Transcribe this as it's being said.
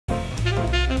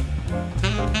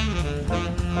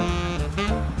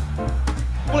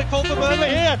for Burnley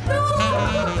here.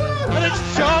 And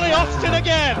it's Charlie Austin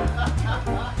again.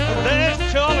 And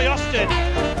there's Charlie Austin.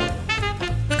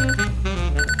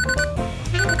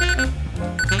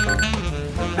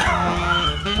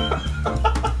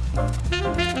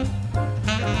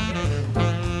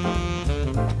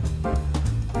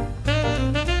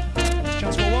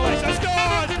 Chance for Wallace. Has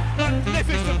scored!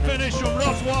 Magnificent finish from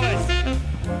Ross Wallace.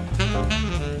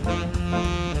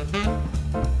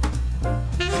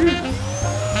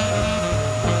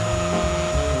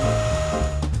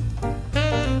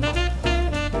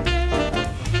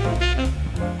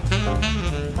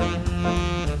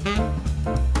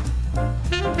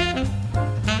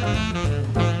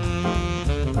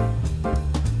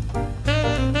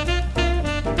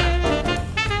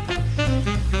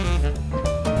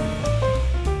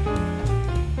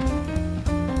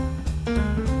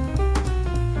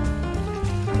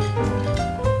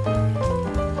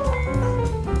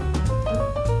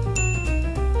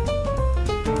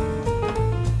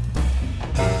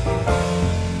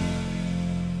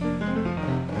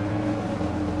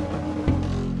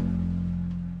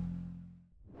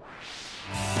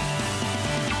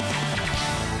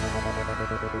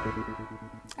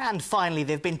 And finally,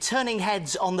 they've been turning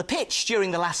heads on the pitch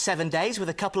during the last 7 days with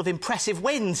a couple of impressive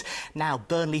wins. Now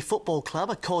Burnley Football Club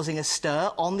are causing a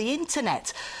stir on the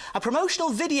internet. A promotional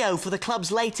video for the club's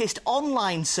latest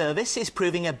online service is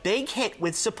proving a big hit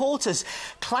with supporters.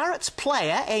 Clarets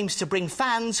Player aims to bring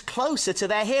fans closer to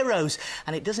their heroes.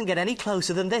 And it doesn't get any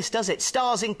closer than this, does it?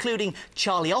 Stars including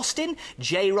Charlie Austin,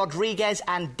 Jay Rodriguez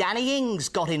and Danny Ings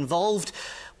got involved.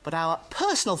 But our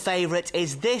personal favourite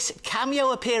is this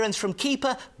cameo appearance from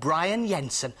keeper Brian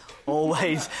Jensen.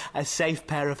 Always a safe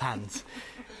pair of hands.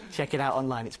 Check it out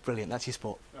online, it's brilliant. That's your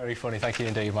sport. Very funny, thank you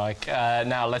indeed, Mike.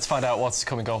 Now, let's find out what's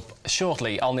coming up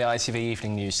shortly on the ITV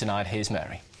Evening News tonight. Here's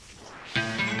Mary.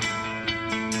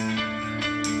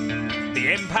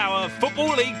 The Empower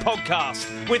Football League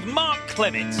podcast with Mark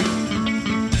Clemmit.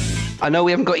 I know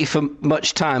we haven't got you for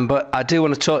much time, but I do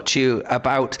want to talk to you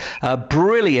about a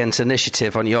brilliant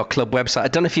initiative on your club website. I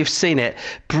don't know if you've seen it.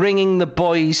 Bringing the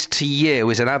Boys to You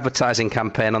is an advertising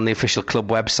campaign on the official club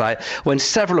website when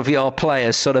several of your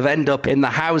players sort of end up in the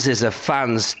houses of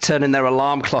fans, turning their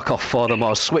alarm clock off for them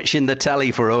or switching the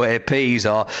telly for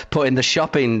OAPs or putting the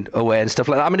shopping away and stuff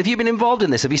like that. I mean, have you been involved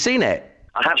in this? Have you seen it?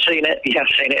 I have seen it. You have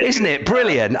seen it. Isn't it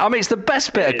brilliant? I mean, it's the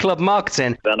best bit of club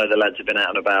marketing. I know the lads have been out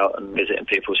and about and visiting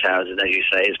people's houses, and as you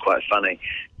say, it's quite funny.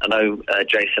 I know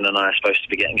Jason and I are supposed to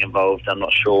be getting involved. I'm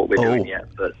not sure what we're doing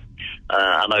yet, but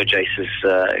I know Jason's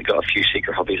got a few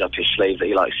secret hobbies up his sleeve that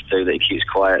he likes to do that he keeps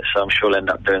quiet, so I'm sure he'll end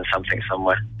up doing something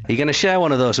somewhere. Are you going to share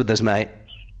one of those with us, mate?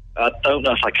 I don't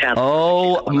know if I can.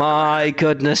 Oh, my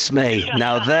goodness me.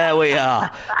 Now, there we are.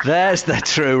 There's the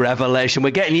true revelation.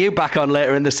 We're getting you back on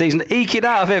later in the season. Eke it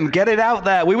out of him. Get it out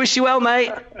there. We wish you well, mate.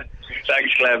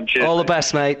 Thanks, Clem. Cheers. All the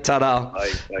best, mate. Ta-da.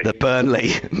 Bye. The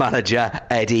Burnley manager,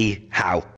 Eddie Howe.